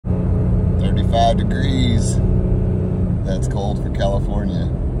45 degrees. That's cold for California.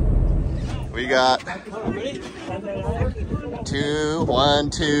 We got 2, 1,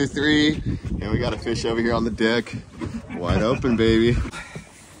 2, 3, and we got a fish over here on the deck. Wide open, baby. I'm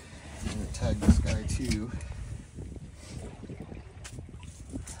gonna tag this guy too.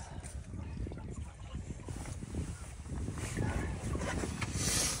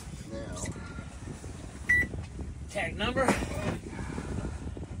 Now, tag number.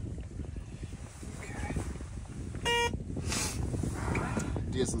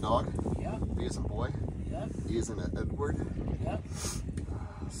 D as in dog. Yep. B as in boy. Yep. E as in Edward. Yep.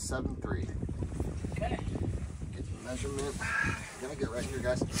 7-3. Okay. Get the measurement. Gonna get right here,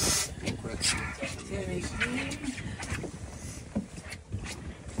 guys. Quick. 10-18.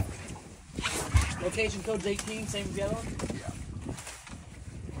 Location code's 18, same as the other one? Yeah.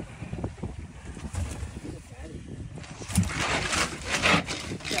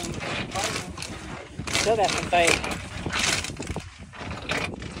 Still got some fight.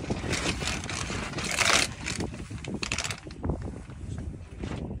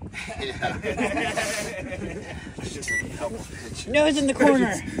 Yeah. Just a couple pitch. Nose in the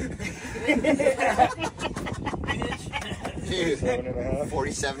corner. Dude,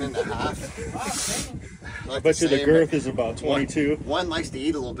 47 and a half. I bet you the girth is about 22. One likes to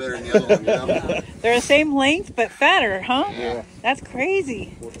eat a little better than the other one, you know? They're the same length but fatter, huh? Yeah. That's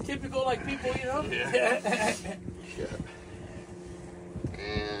crazy. Typical, like people, you know? Yeah.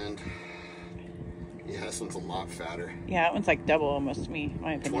 And yeah, this one's a lot fatter. Yeah, that one's like double almost to me, in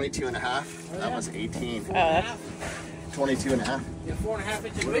my opinion. 22 and a half. That was 18. Oh, that's 22 and a half. Yeah, 4.5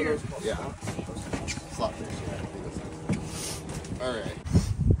 inches bigger. Yeah. Slot fish. All right.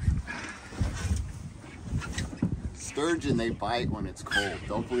 Sturgeon, they bite when it's cold.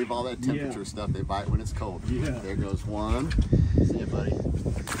 Don't believe all that temperature stuff. They bite when it's cold. Yeah. There goes one. See ya, buddy.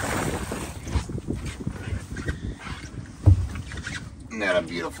 Isn't that a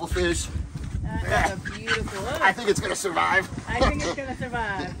beautiful fish? That's a beautiful look. I think it's gonna survive. I think it's gonna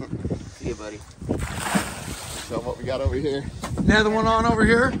survive. See ya, buddy. Show 'em what we got over here. Another one on over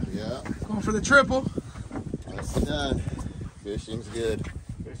here. Yeah. Going for the triple. Nicely done. Fishing's good.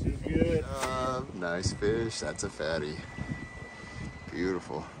 Fishing's good. Nice fish. That's a fatty.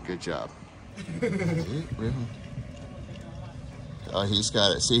 Beautiful. Good job. Oh, he's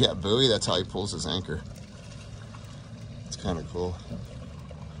got it. See that buoy? That's how he pulls his anchor. It's kind of cool.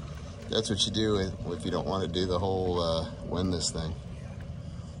 That's what you do if you don't want to do the whole win this thing.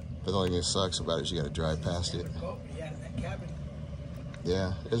 But the only thing that sucks about it is you got to drive past it. Oh, yeah, that cabin.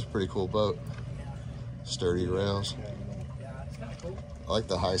 Yeah, it's a pretty cool boat. Sturdy rails. Yeah, it's kind of cool. I like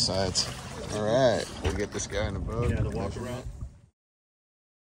the high sides. All right, we'll get this guy in the boat. Yeah, the walk around.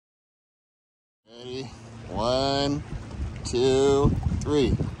 Ready? 1, 2,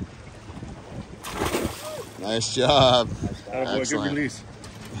 3. Nice job. Good Excellent. release.